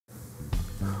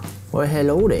Well,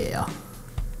 hello there.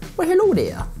 Well, hello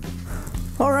there.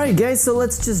 All right, guys, so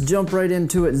let's just jump right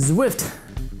into it. Zwift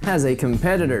has a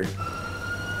competitor.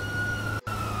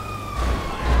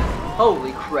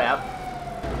 Holy crap.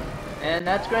 And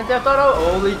that's Grand Theft Auto?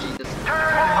 Holy Jesus.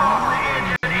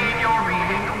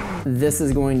 This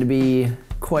is going to be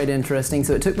quite interesting.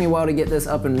 So it took me a while to get this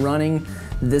up and running.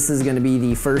 This is going to be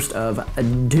the first of 2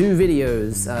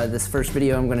 videos. This first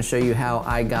video I'm going to show you how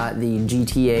I got the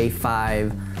GTA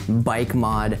 5 bike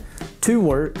mod to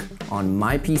work on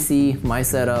my PC, my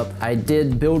setup. I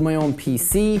did build my own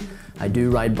PC. I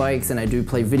do ride bikes and I do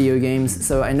play video games,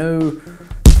 so I know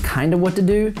kind of what to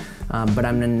do, but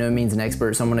I'm in no means an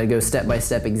expert, so I'm gonna go step by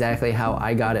step exactly how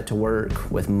I got it to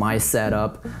work with my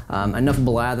setup. Enough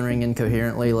blathering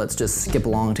incoherently, let's just skip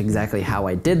along to exactly how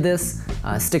I did this.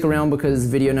 Stick around because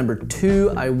video number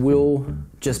 2, I will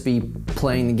just be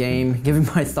playing the game, giving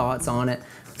my thoughts on it.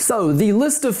 So the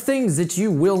list of things that you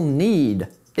will need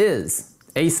is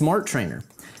a smart trainer,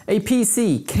 a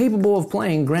PC capable of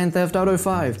playing Grand Theft Auto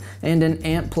 5, and an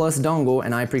ANT Plus dongle,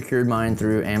 and I procured mine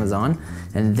through Amazon.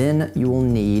 And then you will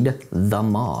need the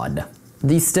mod.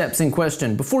 These steps in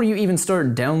question, before you even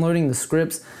start downloading the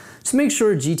scripts, just make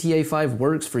sure GTA 5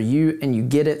 works for you and you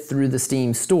get it through the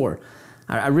Steam store.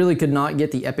 I really could not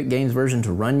get the Epic Games version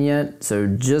to run yet, so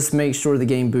just make sure the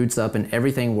game boots up and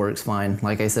everything works fine.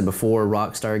 Like I said before,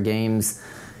 Rockstar Games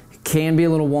can be a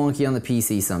little wonky on the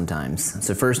PC sometimes.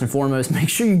 So first and foremost, make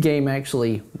sure your game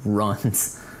actually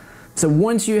runs. So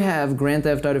once you have Grand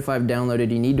Theft Auto 5 downloaded,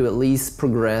 you need to at least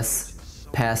progress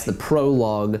past the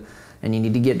prologue, and you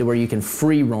need to get to where you can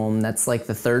free roam. That's like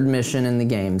the 3rd mission in the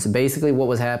game. So basically what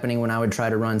was happening when I would try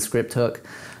to run script hook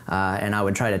and I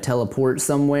would try to teleport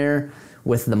somewhere,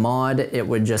 with the mod, it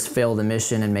would just fail the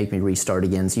mission and make me restart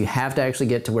again. So you have to actually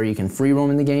get to where you can free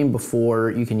roam in the game before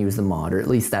you can use the mod, or at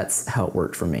least that's how it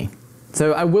worked for me.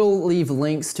 So I will leave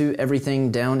links to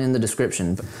everything down in the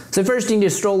description. So first you need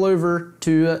to stroll over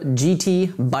to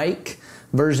GT Bike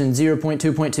version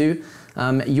 0.2.2.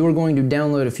 You're going to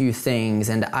download a few things,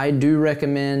 and I do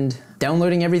recommend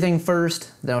downloading everything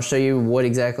first. Then I'll show you what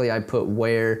exactly I put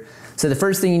where. So the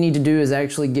first thing you need to do is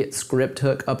actually get script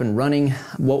hook up and running.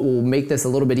 What will make this a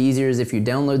little bit easier is if you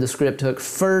download the script hook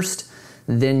first,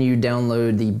 then you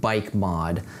download the bike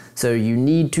mod. So you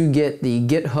need to get the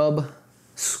GitHub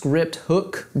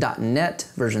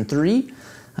scripthook.net version 3,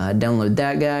 download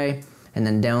that guy, and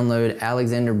then download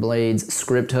Alexander Blade's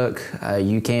script hook.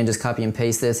 You can just copy and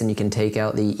paste this and you can take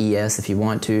out the ES if you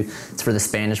want to. It's for the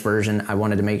Spanish version. I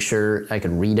wanted to make sure I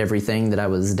could read everything that I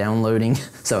was downloading,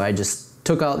 so I just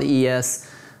took out the ES,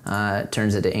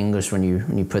 turns it to English when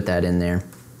you put that in there.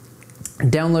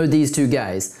 Download these 2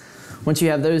 guys. Once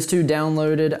you have those 2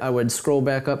 downloaded, I would scroll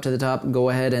back up to the top, go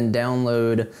ahead and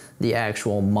download the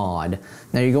actual mod.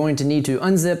 Now you're going to need to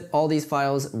unzip all these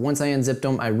files. Once I unzipped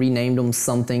them, I renamed them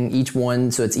something, each one,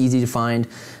 so it's easy to find.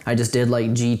 I just did like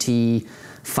GT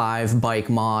 5 bike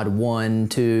mod 1,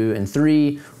 2, and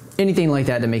 3. Anything like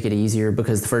that to make it easier,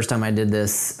 because the first time I did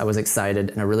this, I was excited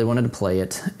and I really wanted to play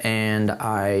it, and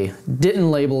I didn't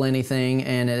label anything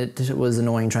and it was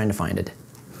annoying trying to find it.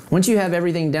 Once you have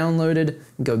everything downloaded,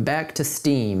 go back to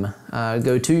Steam.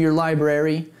 Go to your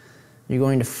library. You're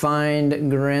going to find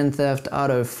Grand Theft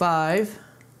Auto 5,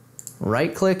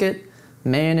 right-click it,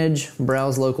 Manage,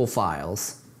 Browse Local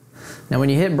Files. Now when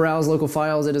you hit Browse Local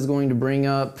Files, it is going to bring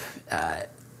up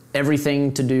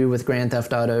everything to do with Grand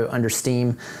Theft Auto under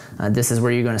Steam. This is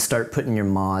where you're going to start putting your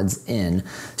mods in.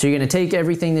 So you're going to take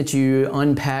everything that you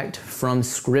unpacked from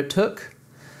script hook.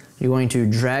 You're going to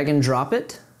drag and drop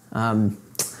it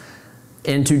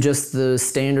into just the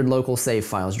standard local save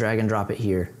files. Drag and drop it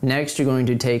here. Next, you're going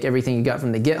to take everything you got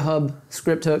from the GitHub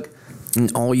script hook.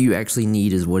 And all you actually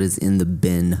need is what is in the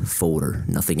bin folder,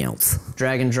 nothing else.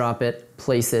 Drag and drop it,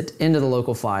 place it into the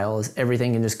local files.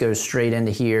 Everything can just go straight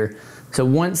into here. So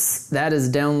once that is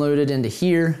downloaded into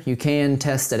here, you can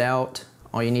test it out.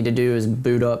 All you need to do is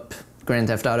boot up Grand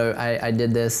Theft Auto. I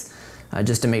did this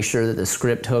just to make sure that the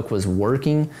script hook was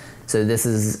working. So this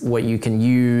is what you can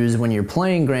use when you're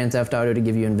playing Grand Theft Auto to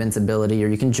give you invincibility, or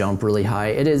you can jump really high.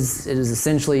 It is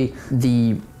essentially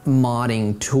the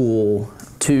modding tool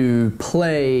to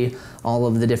play all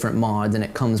of the different mods, and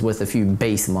it comes with a few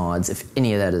base mods, if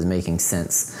any of that is making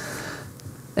sense.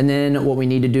 And then what we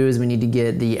need to do is we need to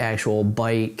get the actual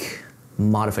bike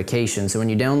modification. So when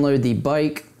you download the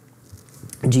bike,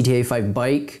 GTA 5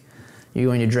 bike, you're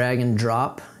going to drag and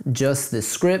drop just the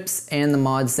scripts and the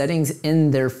mod settings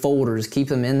in their folders. Keep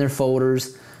them in their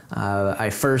folders. I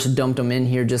first dumped them in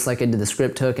here just like I did the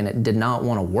script hook, and it did not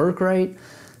want to work right.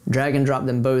 Drag and drop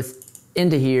them both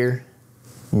into here,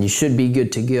 and you should be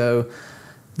good to go.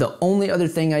 The only other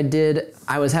thing I did,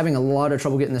 I was having a lot of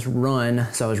trouble getting this run,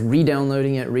 so I was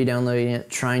re-downloading it,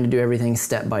 trying to do everything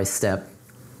step by step.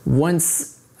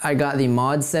 Once I got the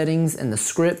mod settings and the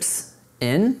scripts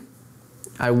in,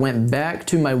 I went back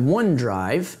to my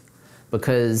OneDrive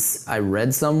because I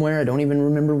read somewhere, I don't even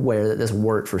remember where, that this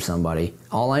worked for somebody.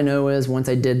 All I know is once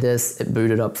I did this, it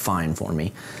booted up fine for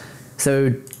me.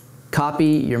 So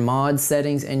copy your mod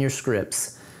settings and your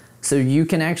scripts. So you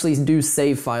can actually do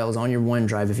save files on your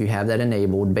OneDrive if you have that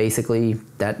enabled. Basically,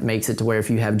 that makes it to where if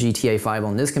you have GTA 5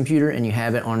 on this computer and you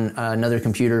have it on another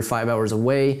computer 5 hours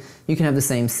away, you can have the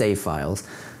same save files.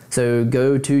 So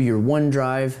go to your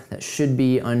OneDrive. That should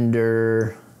be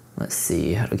under, let's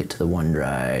see, how to get to the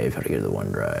OneDrive,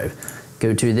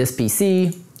 Go to this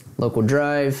PC, local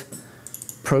drive,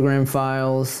 program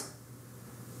files,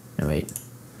 no wait,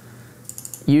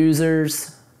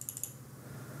 users,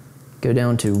 go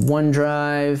down to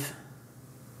OneDrive,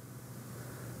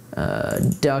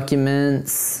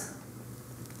 documents,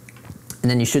 and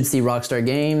then you should see Rockstar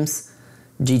Games,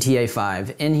 GTA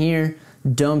 5. In here,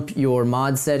 dump your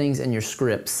mod settings and your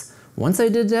scripts. Once I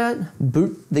did that,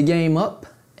 boot the game up,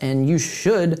 and you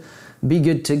should be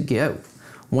good to go.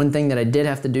 One thing that I did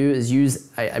have to do is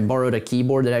I borrowed a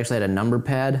keyboard that actually had a number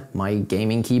pad. My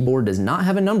gaming keyboard does not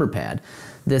have a number pad.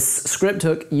 This script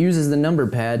hook uses the number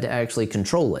pad to actually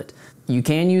control it. You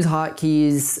can use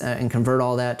hotkeys and convert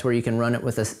all that to where you can run it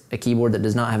with a keyboard that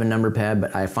does not have a number pad,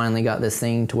 but I finally got this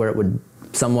thing to where it would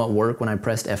somewhat work when I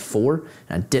pressed F4.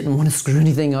 And I didn't want to screw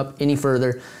anything up any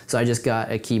further, so I just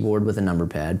got a keyboard with a number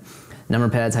pad. Number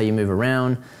pad's how you move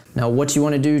around. Now what you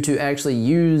want to do to actually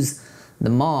use the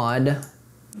mod,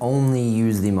 Only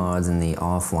use the mods in the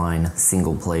offline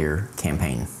single player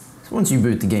campaign. So once you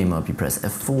boot the game up, you press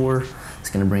F4. It's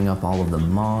going to bring up all of the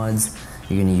mods.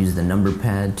 You're going to use the number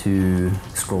pad to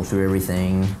scroll through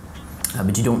everything.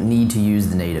 But you don't need to use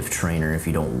the native trainer if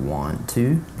you don't want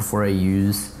to. Before I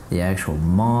use the actual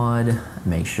mod,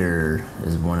 make sure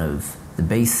is one of the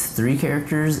base 3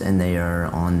 characters and they are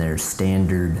on their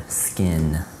standard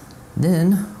skin.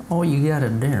 Then all you gotta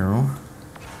do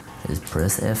is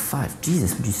press F5.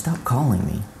 Jesus, would you stop calling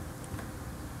me?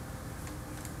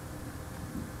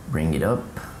 Bring it up,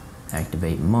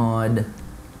 activate mod,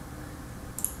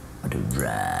 auto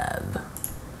drive,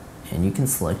 and you can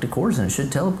select a course and it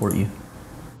should teleport you.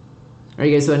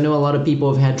 Alright guys, so I know a lot of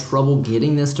people have had trouble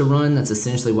getting this to run. That's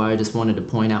essentially why I just wanted to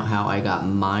point out how I got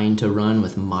mine to run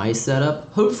with my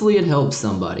setup. Hopefully it helps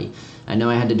somebody. I know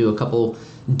I had to do a couple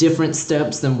different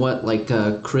steps than what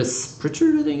Chris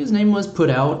Pritchard, I think his name was, put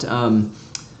out.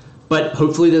 But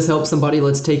hopefully this helps somebody.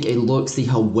 Let's take a look, see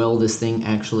how well this thing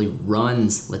actually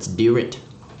runs. Let's do it.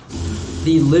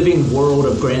 The living world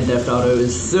of Grand Theft Auto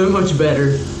is so much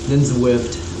better than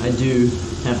Zwift, I do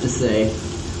have to say.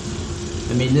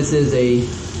 I mean, this is a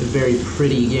very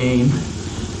pretty game.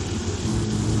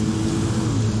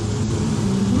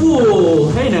 Whoa,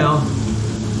 hey now.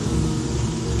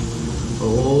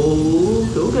 Oh,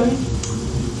 okay.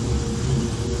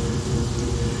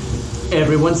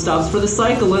 Everyone stops for the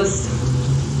cyclist.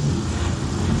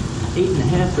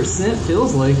 8.5%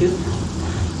 feels like it.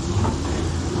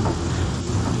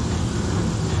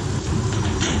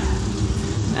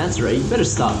 That's right, you better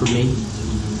stop for me.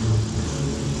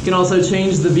 You can also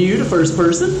change the view to first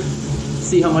person.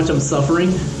 See how much I'm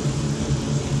suffering.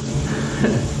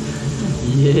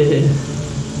 Yeah,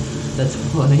 that's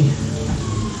funny.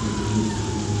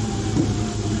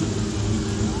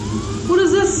 What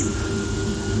is this?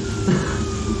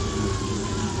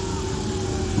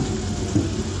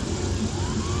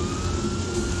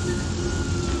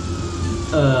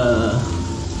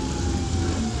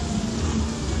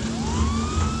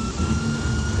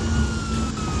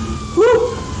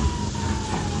 Woo!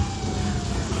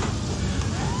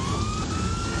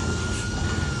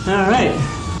 Alright.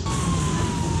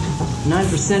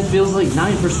 9% feels like 9%.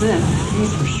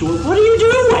 That's for sure. What are you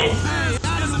doing?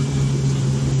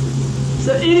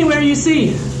 So anywhere you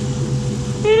see,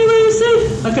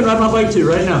 I can ride my bike to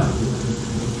right now.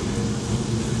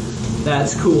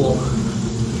 That's cool.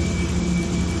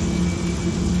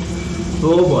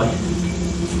 Oh boy.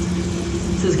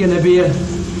 This is gonna be a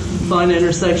fun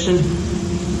intersection.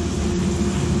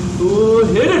 Ooh,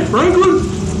 hit it, Franklin!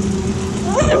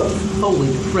 Woo!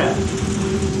 Holy crap.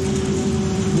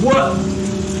 What?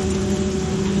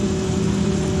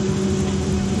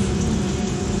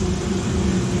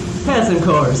 Passing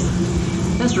cars.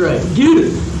 That's right. Get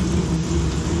it!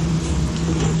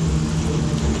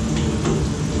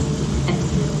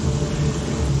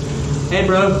 Hey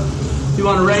bro, you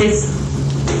wanna race?